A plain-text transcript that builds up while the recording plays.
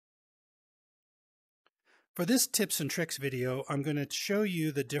For this tips and tricks video, I'm going to show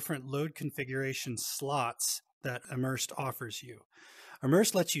you the different load configuration slots that Immersed offers you.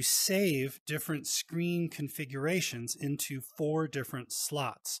 Immersed lets you save different screen configurations into 4 different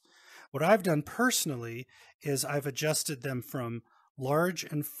slots. What I've done personally is I've adjusted them from large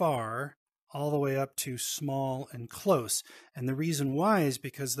and far all the way up to small and close. And the reason why is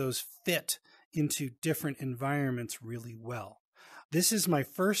because those fit into different environments really well. This is my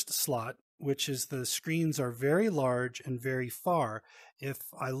first slot, which is the screens are very large and very far. If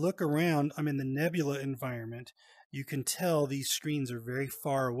I look around, I'm in the nebula environment. You can tell these screens are very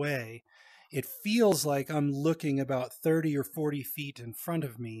far away. It feels like I'm looking about 30 or 40 feet in front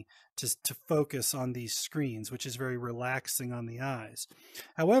of me to focus on these screens, which is very relaxing on the eyes.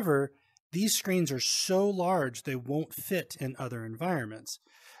 However, these screens are so large they won't fit in other environments.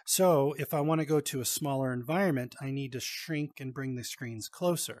 So if I want to go to a smaller environment, I need to shrink and bring the screens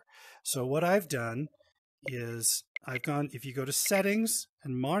closer. So what I've done is if you go to Settings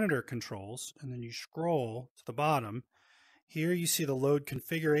and Monitor Controls, and then you scroll to the bottom, here you see the load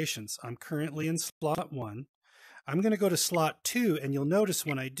configurations. I'm currently in slot 1. I'm going to go to slot 2, and you'll notice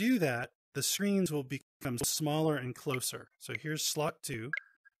when I do that, the screens will become smaller and closer. So here's slot 2.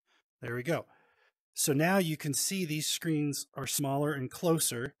 There we go. So now you can see these screens are smaller and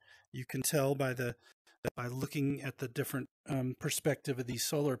closer. You can tell by looking at the different perspective of these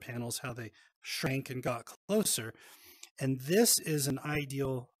solar panels how they shrank and got closer. And this is an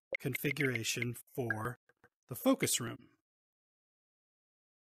ideal configuration for the focus room.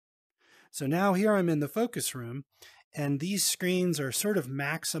 So now here I'm in the focus room, and these screens are sort of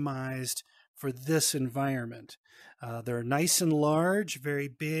maximized for this environment. They're nice and large, very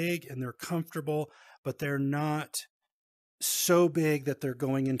big, and they're comfortable, but they're not so big that they're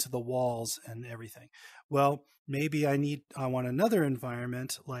going into the walls and everything. Well, maybe I want another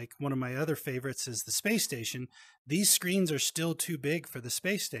environment, like one of my other favorites is the space station. These screens are still too big for the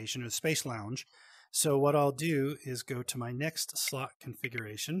space station or the space lounge. So what I'll do is go to my next slot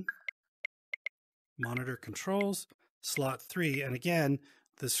configuration, Monitor Controls, slot 3, and again,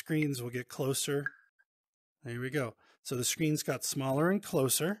 the screens will get closer. There we go. So the screens got smaller and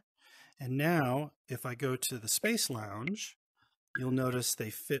closer. And now, if I go to the Space Lounge, you'll notice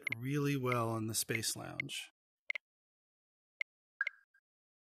they fit really well in the Space Lounge.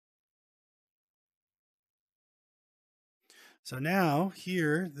 So now,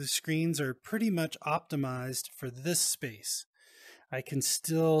 here, the screens are pretty much optimized for this space. I can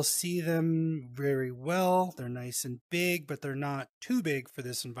still see them very well. They're nice and big, but they're not too big for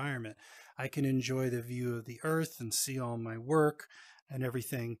this environment. I can enjoy the view of the Earth and see all my work and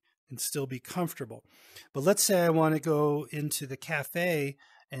everything and still be comfortable. But let's say I want to go into the cafe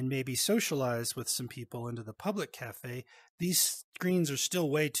and maybe socialize with some people into the public cafe. These screens are still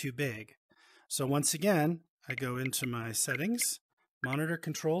way too big. So once again, I go into my settings, monitor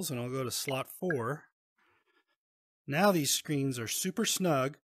controls, and I'll go to slot 4. Now these screens are super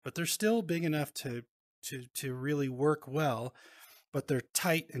snug, but they're still big enough to really work well, but they're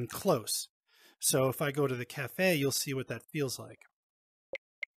tight and close. So if I go to the cafe, you'll see what that feels like.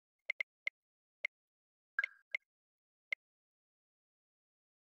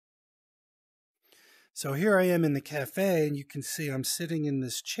 So here I am in the cafe, and you can see I'm sitting in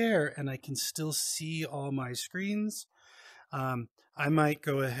this chair, and I can still see all my screens. I might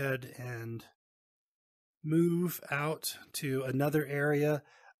go ahead and move out to another area.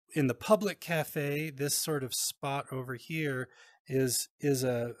 In the public cafe, this sort of spot over here is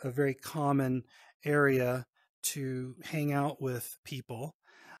a very common area to hang out with people.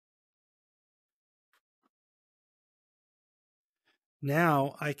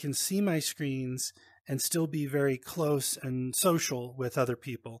 Now I can see my screens and still be very close and social with other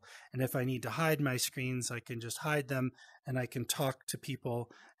people. And if I need to hide my screens, I can just hide them and I can talk to people,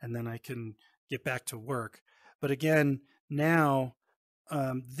 and then I can get back to work. But again, now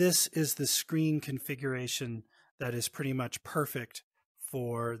this is the screen configuration that is pretty much perfect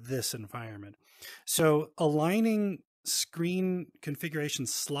for this environment. So aligning screen configuration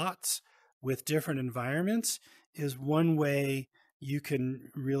slots with different environments is one way you can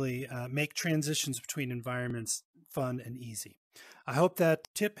really make transitions between environments fun and easy. I hope that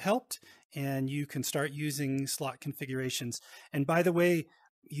tip helped and you can start using slot configurations. And by the way,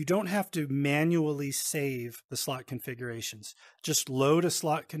 you don't have to manually save the slot configurations. Just load a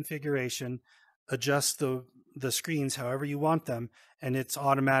slot configuration, adjust the screens however you want them, and it's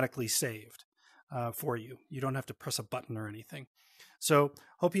automatically saved for you. You don't have to press a button or anything. So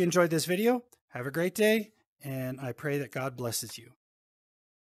hope you enjoyed this video. Have a great day, and I pray that God blesses you.